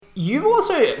You've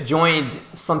also joined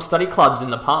some study clubs in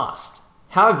the past.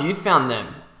 How have you found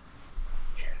them?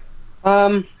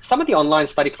 Some of the online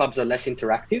study clubs are less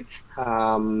interactive.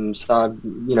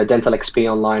 Dental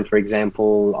XP Online, for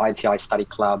example, ITI Study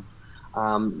Club.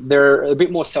 They're a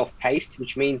bit more self-paced,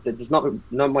 which means that there's not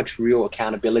much real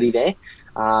accountability there.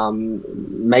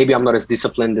 Maybe I'm not as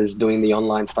disciplined as doing the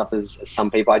online stuff as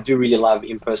some people. I do really love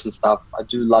in-person stuff. I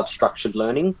do love structured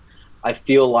learning. I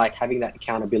feel like having that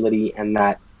accountability and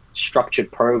that structured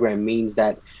program means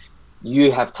that you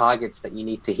have targets that you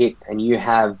need to hit and you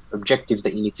have objectives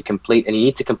that you need to complete, and you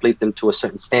need to complete them to a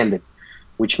certain standard,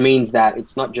 which means that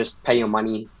it's not just pay your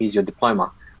money, here's your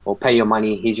diploma, or pay your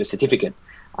money, here's your certificate.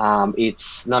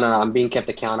 It's no, I'm being kept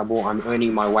accountable. I'm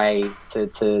earning my way to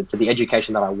the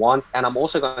education that I want. And I'm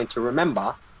also going to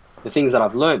remember the things that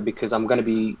I've learned, because I'm going to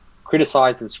be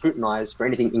criticized and scrutinized for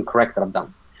anything incorrect that I've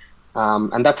done.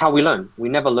 And that's how we learn. We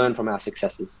never learn from our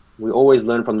successes. We always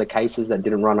learn from the cases that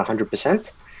didn't run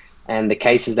 100% and the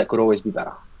cases that could always be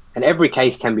better. And every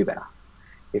case can be better.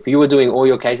 If you were doing all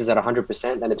your cases at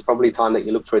 100%, then it's probably time that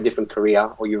you look for a different career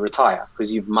or you retire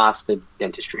because you've mastered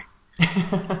dentistry.